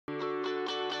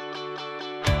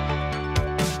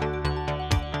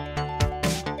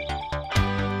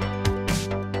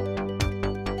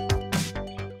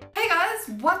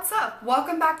What's up?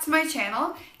 Welcome back to my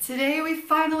channel. Today we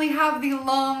finally have the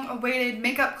long-awaited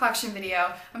makeup collection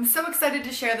video. I'm so excited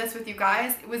to share this with you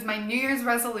guys. It was my New Year's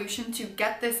resolution to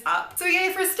get this up, so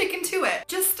yay for sticking to it.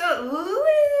 Just a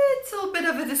little bit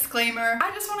of a disclaimer.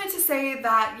 I just wanted to say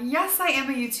that yes, I am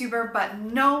a YouTuber, but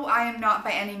no, I am not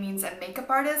by any means a makeup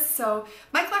artist, so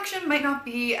my collection might not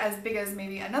be as big as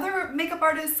maybe another makeup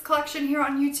artist's collection here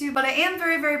on YouTube, but I am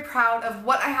very, very proud of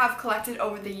what I have collected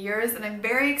over the years, and I'm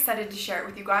very excited to share it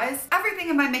with you guys. Everything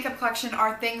in my makeup collection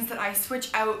are things that I switch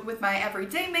out with my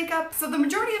everyday makeup, so the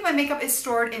majority of my makeup is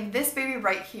stored in this baby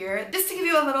right here. Just to give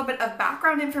you a little bit of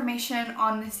background information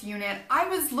on this unit, I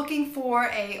was looking for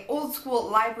a old school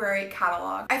library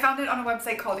catalog. I found it on a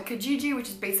website called Kijiji, which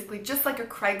is basically just like a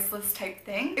Craigslist type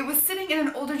thing. It was sitting in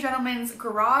an older gentleman's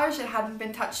garage. It hadn't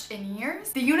been touched in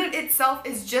years. The unit itself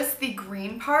is just the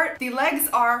green part. The legs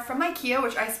are from IKEA,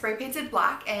 which I spray painted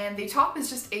black, and the top is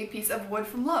just a piece of wood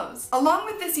from Lowe's. Along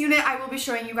with this unit, I will be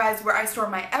showing you guys where I store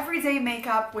my everyday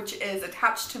makeup, which is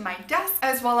attached to my desk,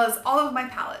 as well as all of my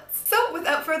palettes. So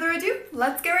without further ado,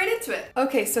 let's get right into it.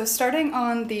 Okay, so starting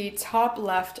on the top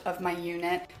left of my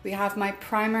unit, we have my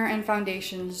primer and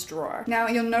foundations drawer. Now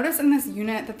you'll notice in this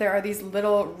unit that there are these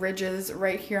little ridges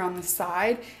right here on the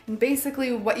side, and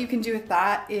basically what you can do with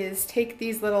that is take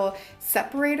these little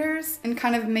separators and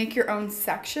kind of make your own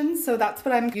sections. So that's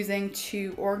what I'm using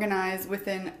to organize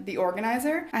within the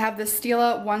organizer. I have the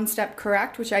Stila One Step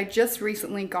Correct, which I just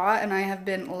recently got and I have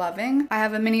been loving. I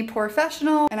have a mini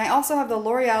Professional, and I also have the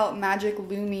L'Oreal Magic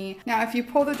Lumi. Now if you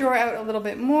pull the drawer out a little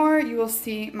bit more, you will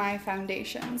see my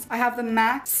foundations. I have the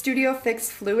MAC Studio Fix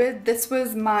Fluid. This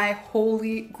was my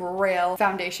holy grail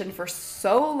foundation for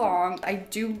so long. I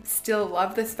do still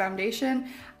love this foundation.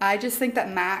 I just think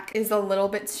that MAC is a little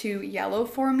bit too yellow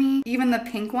for me. Even the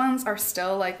pink ones are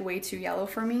still like way too yellow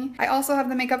for me. I also have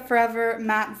the Makeup Forever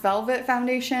Matte Velvet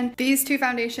Foundation. These two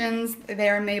foundations, they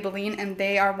are Maybelline and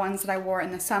they are ones that I wore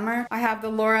in the summer. I have the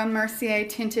Laura Mercier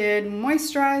Tinted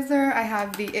Moisturizer. I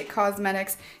have the IT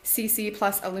Cosmetics CC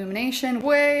Plus Illumination.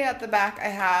 Way at the back I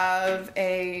have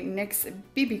a NYX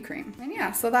BB cream. And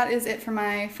yeah, so that is it for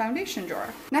my foundation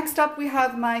drawer. Next up we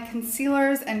have my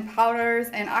concealers and powders,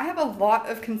 and I have a lot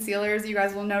of concealers. You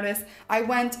guys will notice I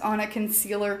went on a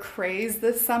concealer craze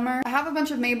this summer. I have a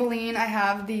bunch of Maybelline. I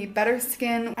have the Better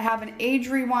Skin. I have an Age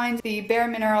Rewind, the Bare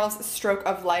Minerals Stroke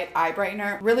of Light Eye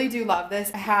Brightener. Really do love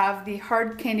this. I have the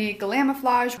Hard Candy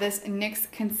Glamouflage, this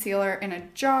NYX concealer in a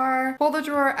jar. Pull the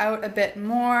drawer out a bit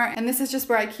more, and this is just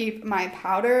where I keep my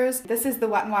powders. This is the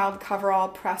Wet n Wild Coverall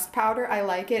Pressed Powder. I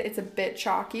like it. It's a bit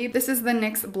chalky. This is the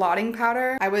NYX Blotting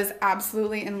Powder. I was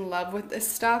absolutely in love with this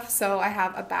stuff, so I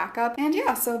have a backup. And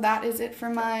yeah, so that is it for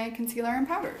my concealer and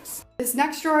powders. This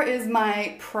next drawer is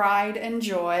my pride and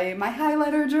joy, my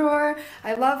highlighter drawer.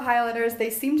 I love highlighters. They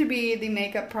seem to be the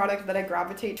makeup product that I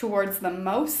gravitate towards the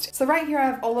most. So right here I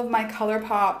have all of my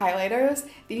ColourPop highlighters.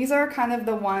 These are kind of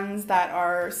the ones that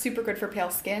are super good for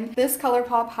pale skin. This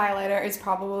ColourPop highlighter is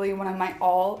probably one of my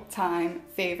all-time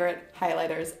favorite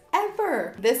highlighters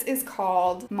ever. This is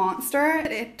called Monster.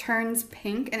 It turns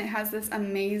pink and it has this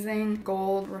amazing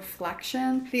gold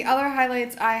reflection. The other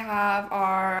highlights I have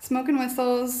are Smoke and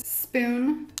Whistles,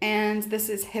 Spoon, and this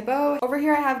is Hippo. Over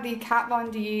here I have the Kat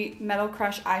Von D Metal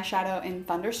Crush eyeshadow in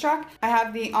Thunderstruck. I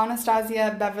have the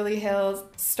Anastasia Beverly Hills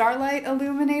Starlight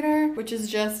Illuminator, which is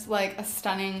just like a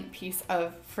stunning piece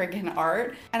of friggin'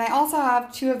 art. And I also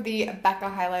have two of the Becca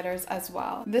highlighters as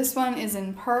well. This one is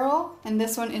in Pearl and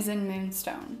this one is in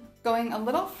Moonstone. Going a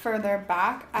little further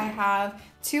back, I have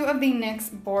two of the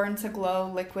NYX Born to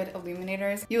Glow liquid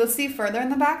illuminators. You will see further in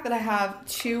the back that I have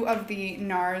two of the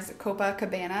NARS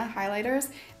Copacabana highlighters.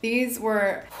 These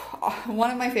were one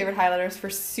of my favorite highlighters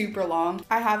for super long.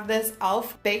 I have this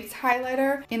e.l.f. Baked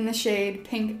highlighter in the shade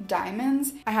Pink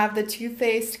Diamonds. I have the Too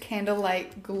Faced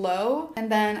Candlelight Glow,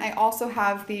 and then I also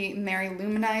have the Mary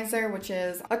Luminizer, which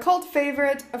is a cult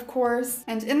favorite, of course.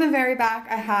 And in the very back,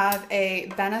 I have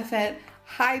a Benefit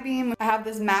High Beam. I have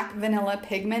this MAC Vanilla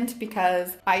Pigment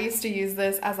because I used to use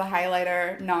this as a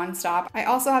highlighter non-stop. I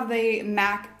also have the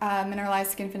MAC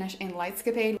Mineralized Skin Finish in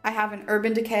Lightscapade. I have an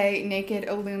Urban Decay Naked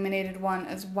Illuminated one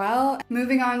as well.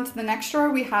 Moving on to the next drawer,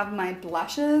 we have my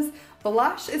blushes.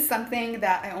 Blush is something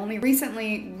that I only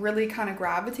recently really kind of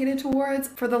gravitated towards.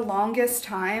 For the longest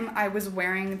time, I was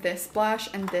wearing this blush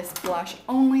and this blush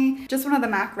only. Just one of the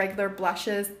MAC regular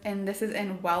blushes, and this is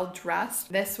in Well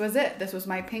Dressed. This was it. This was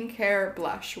my pink hair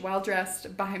blush, Well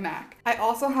Dressed by MAC. I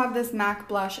also have this MAC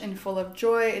blush in Full of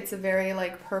Joy. It's a very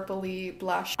like purpley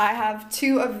blush. I have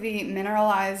two of the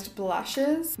mineralized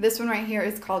blushes. This one right here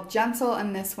is called Gentle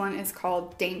and this one is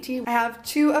called Dainty. I have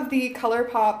two of the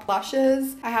ColourPop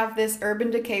blushes. I have this this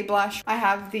Urban Decay blush. I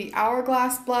have the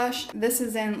Hourglass blush. This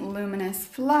is in Luminous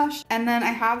Flush. And then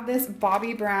I have this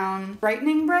Bobbi Brown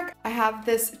Brightening Brick. I have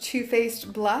this Too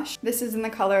Faced blush. This is in the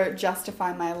color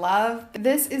Justify My Love.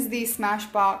 This is the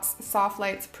Smashbox Soft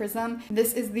Lights Prism.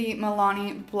 This is the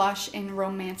Milani blush in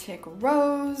Romantic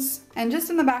Rose. And just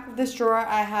in the back of this drawer,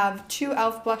 I have 2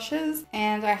 e.l.f. blushes,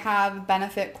 and I have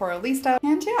Benefit Coralista.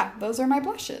 And yeah, those are my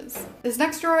blushes. This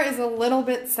next drawer is a little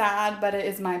bit sad, but it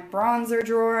is my bronzer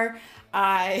drawer.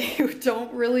 I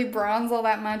don't really bronze all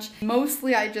that much.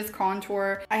 Mostly I just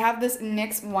contour. I have this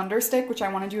NYX Wonder Stick, which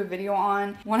I want to do a video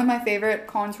on. One of my favorite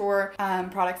contour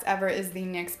products ever is the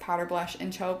NYX Powder Blush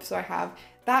in Taupe, so I have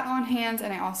that on hand,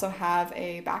 and I also have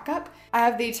a backup. I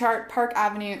have the Tarte Park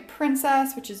Avenue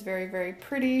Princess, which is very, very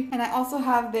pretty. And I also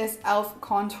have this e.l.f.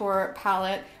 contour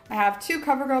palette. I have 2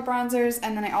 CoverGirl bronzers,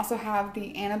 and then I also have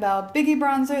the Annabelle Biggie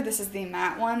bronzer. This is the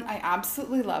matte one. I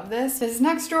absolutely love this. This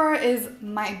next drawer is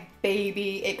my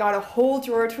baby. It got a whole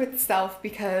drawer to itself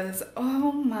because,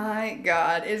 oh my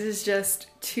god, it is just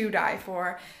to die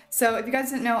for. So if you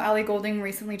guys didn't know, Ellie Goulding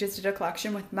recently just did a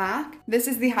collection with MAC. This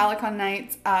is the Helicon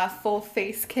Nights full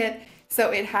face kit.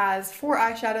 So it has 4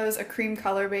 eyeshadows, a cream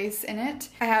color base in it.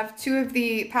 I have 2 of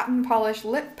the Patent Polish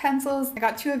lip pencils. I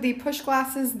got 2 of the push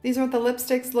glasses. These are what the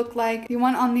lipsticks look like. The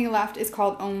one on the left is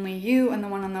called Only You, and the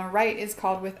one on the right is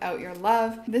called Without Your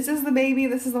Love. This is the baby.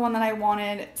 This is the one that I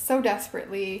wanted so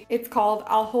desperately. It's called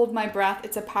I'll Hold My Breath.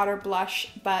 It's a powder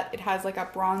blush, but it has like a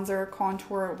bronzer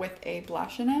contour with a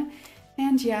blush in it.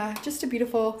 And yeah, just a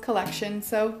beautiful collection.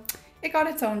 So it got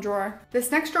its own drawer. This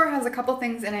next drawer has a couple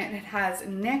things in it. It has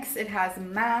NYX, it has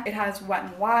MAC, it has Wet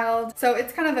n Wild. So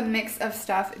it's kind of a mix of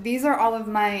stuff. These are all of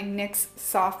my NYX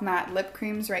Soft Matte Lip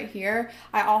Creams right here.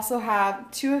 I also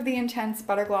have 2 of the Intense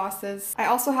Butter Glosses. I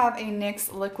also have a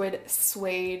NYX Liquid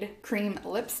Suede Cream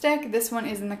Lipstick. This one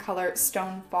is in the color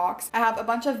Stone Fox. I have a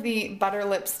bunch of the Butter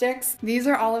Lipsticks. These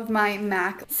are all of my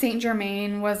MAC. Saint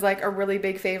Germain was like a really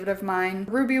big favorite of mine.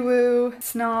 Ruby Woo,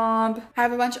 Snob. I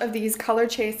have a bunch of these Color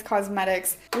Chase Cosmetics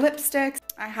lipsticks.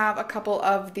 I have a couple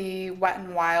of the Wet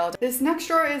n Wild. This next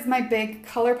drawer is my big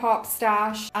ColourPop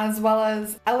stash, as well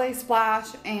as LA Splash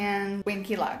and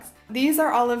Winky Lux. These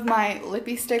are all of my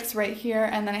lippy sticks right here,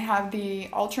 and then I have the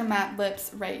Ultra Matte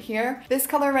lips right here. This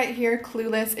color right here,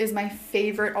 Clueless, is my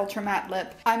favorite Ultra Matte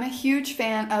lip. I'm a huge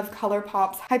fan of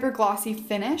ColourPop's Hyper Glossy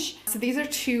finish. So these are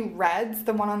 2 reds.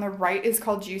 The one on the right is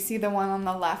called Juicy, the one on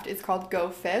the left is called Go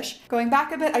Fish. Going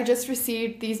back a bit, I just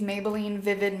received these Maybelline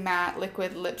Vivid Matte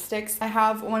Liquid Lipsticks. I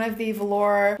have one of the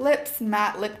Velour Lips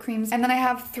Matte Lip Creams, and then I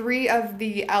have 3 of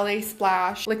the LA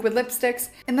Splash Liquid Lipsticks.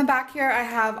 In the back here, I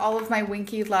have all of my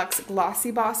Winky Lux Glossy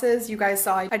Bosses. You guys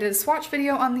saw I did a swatch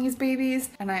video on these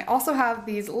babies, and I also have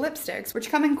these lipsticks,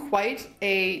 which come in quite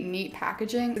a neat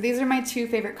packaging. These are my 2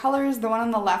 favorite colors. The one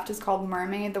on the left is called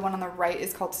Mermaid, the one on the right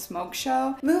is called Smoke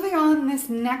Show. Moving on, this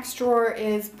next drawer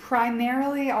is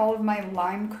primarily all of my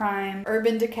Lime Crime,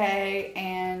 Urban Decay,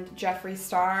 and Jeffree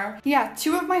Star. Yeah,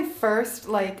 2 of my first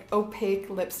like opaque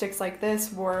lipsticks like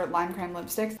this were Lime Crime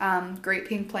lipsticks, Great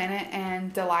Pink Planet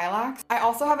and Delilacs. I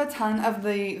also have a ton of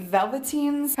the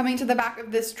Velveteens. Coming to the back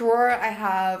of this drawer, I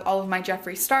have all of my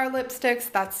Jeffree Star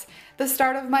lipsticks. That's the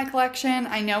start of my collection.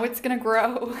 I know it's gonna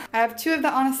grow. I have 2 of the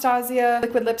Anastasia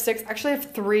liquid lipsticks. Actually, I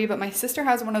have 3, but my sister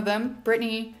has one of them.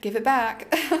 Brittany, give it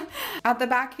back. At the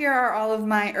back here are all of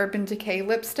my Urban Decay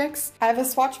lipsticks. I have a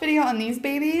swatch video on these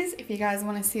babies if you guys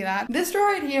want to see that. This drawer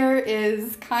right here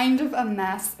is kind of a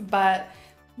mess, but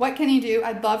what can you do?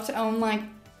 I'd love to own like,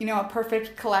 you know, a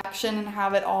perfect collection and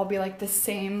have it all be like the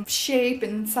same shape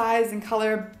and size and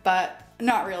color, but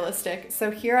not realistic.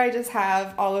 So here I just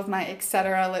have all of my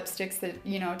etc. lipsticks that,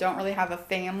 you know, don't really have a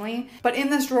family. But in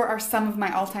this drawer are some of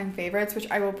my all-time favorites, which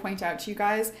I will point out to you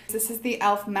guys. This is the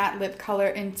e.l.f. Matte Lip Color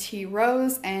in Tea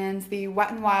Rose and the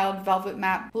Wet n Wild Velvet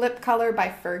Matte Lip Color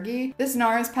by Fergie. This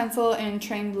NARS pencil in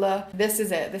Train Bleu. This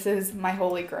is it. This is my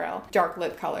holy grail. Dark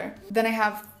lip color. Then I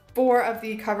have 4 of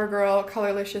the CoverGirl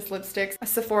Colorlicious lipsticks, a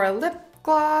Sephora lip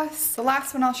gloss. The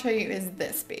last one I'll show you is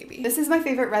this baby. This is my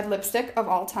favorite red lipstick of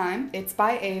all time. It's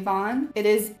by Avon. It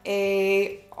is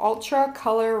a ultra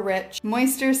color rich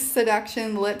moisture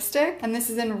seduction lipstick, and this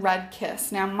is in Red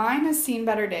Kiss. Now mine has seen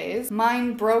better days.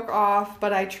 Mine broke off,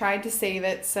 but I tried to save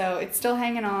it, so it's still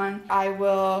hanging on. I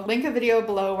will link a video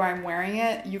below where I'm wearing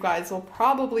it. You guys will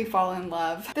probably fall in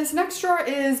love. This next drawer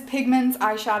is pigments,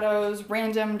 eyeshadows,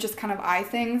 random just kind of eye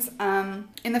things.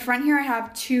 In the front here I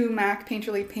have 2 MAC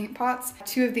Painterly paint pots,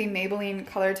 2 of the Maybelline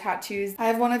color tattoos. I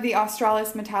have one of the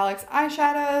Australis Metallics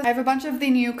eyeshadows. I have a bunch of the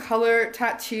new Color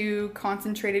Tattoo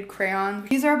concentrated crayons.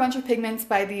 These are a bunch of pigments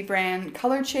by the brand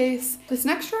Color Chase. This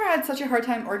next drawer I had such a hard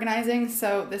time organizing,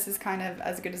 so this is kind of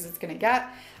as good as it's gonna get.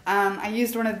 I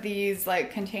used one of these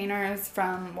like containers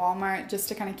from Walmart just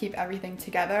to kind of keep everything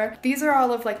together. These are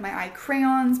all of like my eye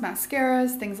crayons,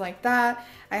 mascaras, things like that.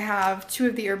 I have 2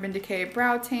 of the Urban Decay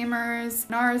Brow Tamers,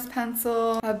 NARS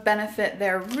pencil, a Benefit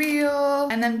They're Real,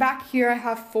 and then back here I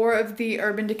have 4 of the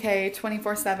Urban Decay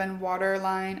 24/7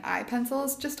 Waterline eye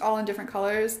pencils, just all in different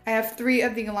colors. I have 3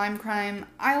 of the Lime Crime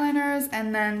eyeliners,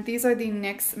 and then these are the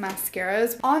NYX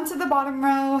mascaras. On to the bottom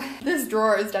row, this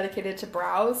drawer is dedicated to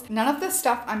brows. None of the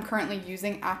stuff I'm currently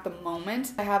using at the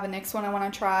moment. I have a NYX one I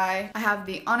want to try. I have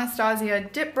the Anastasia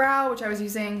Dip Brow, which I was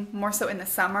using more so in the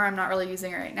summer. I'm not really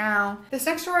using it right now. This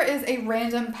next drawer is a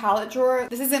random palette drawer.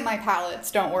 This isn't my palettes,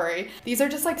 don't worry. These are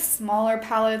just like smaller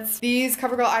palettes. These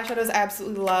CoverGirl eyeshadows I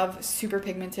absolutely love, super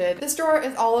pigmented. This drawer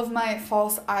is all of my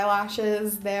false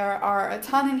eyelashes. There are a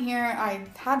ton in here. I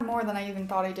had more than I even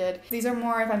thought I did. These are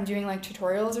more if I'm doing like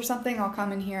tutorials or something, I'll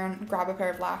come in here and grab a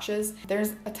pair of lashes.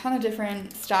 There's a ton of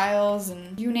different styles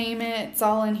and you name it, it's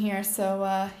all in here.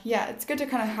 So yeah, it's good to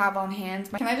kind of have on hand.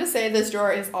 Can I just say this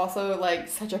drawer is also like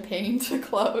such a pain to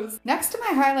close. Next to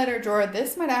my highlighter drawer,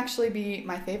 this might actually be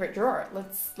my favorite drawer.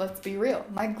 Let's be real.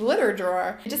 My glitter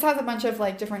drawer. It just has a bunch of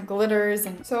like different glitters,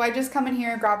 and so I just come in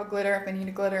here, grab a glitter if I need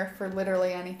a glitter for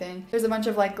literally anything. There's a bunch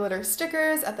of like glitter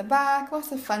stickers at the back,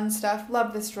 lots of fun stuff.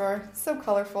 Love this drawer, so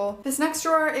colorful. This next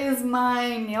drawer is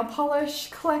my nail polish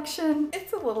collection.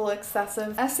 It's a little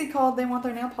excessive. Essie called, they want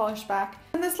their nail polish back.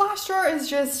 And this last drawer is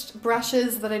just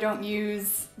brushes that I don't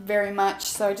use very much,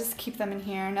 so I just keep them in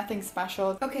here, nothing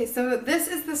special. Okay, so this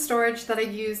is the storage that I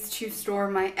use to store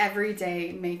my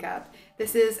everyday makeup.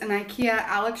 This is an IKEA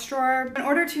Alex drawer. In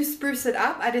order to spruce it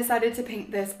up, I decided to paint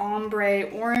this ombre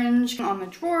orange on the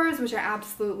drawers, which I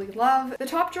absolutely love. The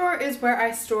top drawer is where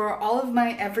I store all of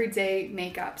my everyday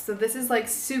makeup. So this is like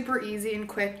super easy and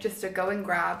quick just to go and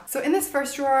grab. So in this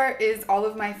first drawer is all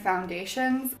of my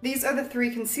foundations. These are the 3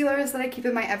 concealers that I keep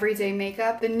in my everyday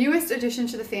makeup. The newest addition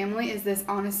to the family is this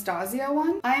Anastasia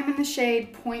one. I am in the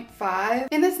shade 0.5.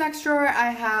 In this next drawer, I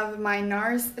have my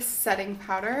NARS setting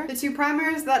powder. The 2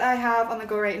 primers that I have on the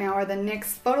go right now are the NYX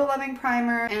Photo Loving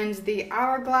Primer and the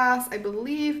Hourglass. I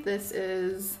believe this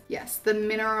is, yes, the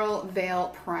Mineral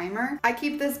Veil Primer. I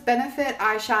keep this Benefit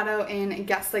eyeshadow in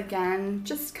Guess Again,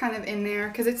 just kind of in there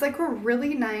because it's like a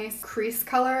really nice crease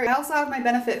color. I also have my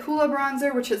Benefit Hoola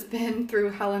Bronzer, which has been through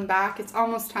hell and back. It's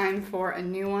almost time for a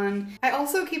new one. I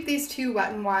also keep these 2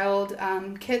 Wet n Wild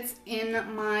kits in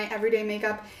my everyday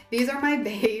makeup. These are my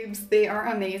babes. They are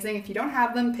amazing. If you don't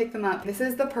have them, pick them up. This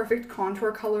is the perfect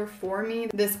contour color for me.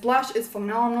 This blush is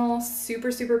phenomenal,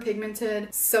 super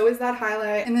pigmented. So is that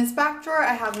highlight. In this back drawer,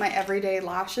 I have my everyday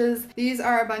lashes. These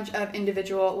are a bunch of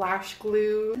individual lash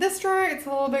glue. This drawer, it's a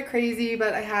little bit crazy,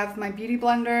 but I have my beauty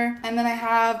blender, and then I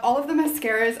have all of the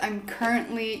mascaras I'm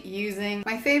currently using.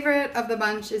 My favorite of the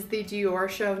bunch is the Dior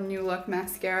Show New Look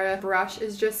mascara. Brush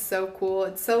is just so cool.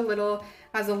 It's so little,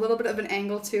 has a little bit of an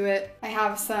angle to it. I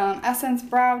have some Essence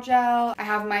brow gel. I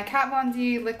have my Kat Von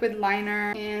D liquid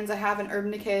liner, and I have an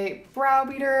Urban Decay brow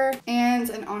beater and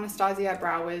an Anastasia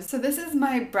brow wiz. So this is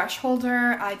my brush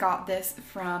holder. I got this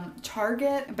from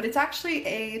Target, but it's actually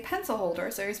a pencil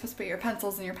holder. So you're supposed to put your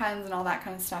pencils and your pens and all that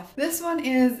kind of stuff. This one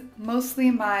is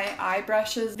mostly my eye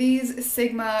brushes. These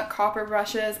Sigma copper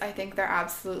brushes, I think they're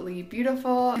absolutely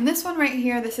beautiful. And this one right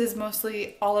here, this is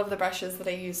mostly all of the brushes that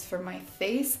I use for my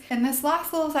face. And this last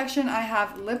little section, I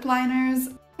have lip liners.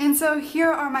 And so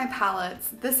here are my palettes.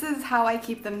 This is how I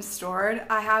keep them stored.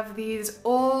 I have these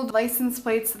old license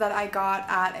plates that I got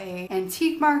at an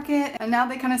antique market, and now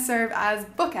they kind of serve as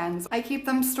bookends. I keep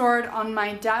them stored on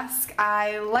my desk.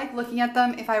 I like looking at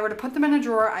them. If I were to put them in a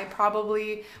drawer, I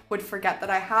probably would forget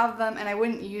that I have them and I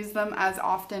wouldn't use them as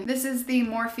often. This is the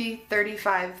Morphe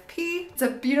 35P. It's a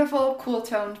beautiful cool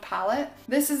toned palette.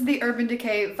 This is the Urban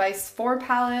Decay Vice 4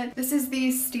 palette. This is the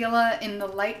Stila in the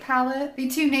Light palette. The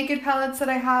 2 Naked palettes that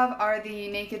I have are the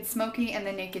Naked Smoky and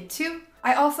the Naked 2.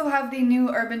 I also have the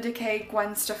new Urban Decay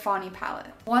Gwen Stefani palette.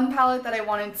 One palette that I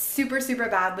wanted super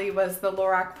badly was the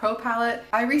Lorac Pro palette.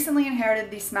 I recently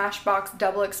inherited the Smashbox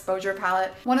Double Exposure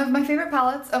palette. One of my favorite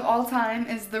palettes of all time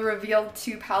is the Revealed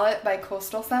 2 palette by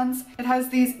Coastal Scents. It has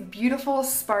these beautiful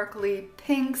sparkly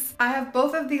pinks. I have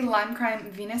both of the Lime Crime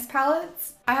Venus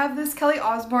palettes. I have this Kelly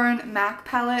Osbourne MAC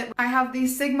palette. I have the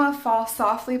Sigma Fall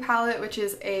Softly palette, which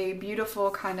is a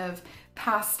beautiful kind of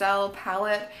pastel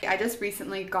palette. I just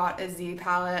recently got a Z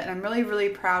palette and I'm really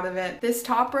proud of it. This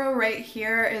top row right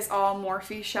here is all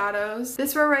Morphe shadows.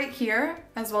 This row right here,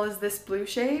 as well as this blue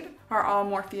shade, are all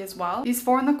Morphe as well. These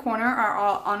 4 in the corner are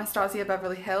all Anastasia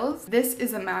Beverly Hills. This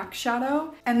is a MAC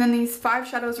shadow. And then these 5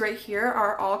 shadows right here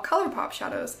are all ColourPop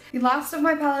shadows. The last of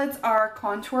my palettes are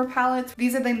contour palettes.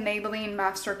 These are the Maybelline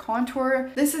Master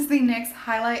Contour. This is the NYX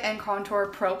Highlight and Contour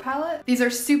Pro palette. These are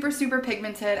super, super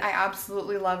pigmented. I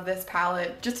absolutely love this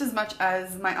palette just as much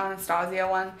as my Anastasia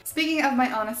one. Speaking of my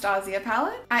Anastasia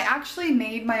palette, I actually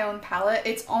made my own palette.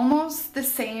 It's almost the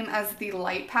same as the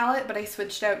light palette, but I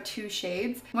switched out 2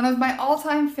 shades. One of my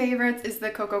all-time favorites is the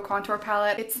Cocoa Contour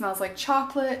palette. It smells like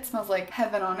chocolate, it smells like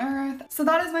heaven on earth. So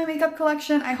that is my makeup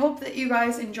collection. I hope that you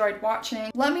guys enjoyed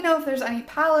watching. Let me know if there's any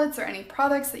palettes or any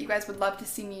products that you guys would love to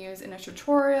see me use in a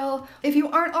tutorial. If you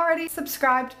aren't already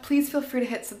subscribed, please feel free to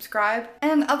hit subscribe.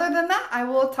 And other than that, I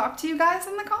will talk to you guys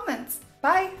in the comments.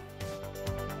 Bye!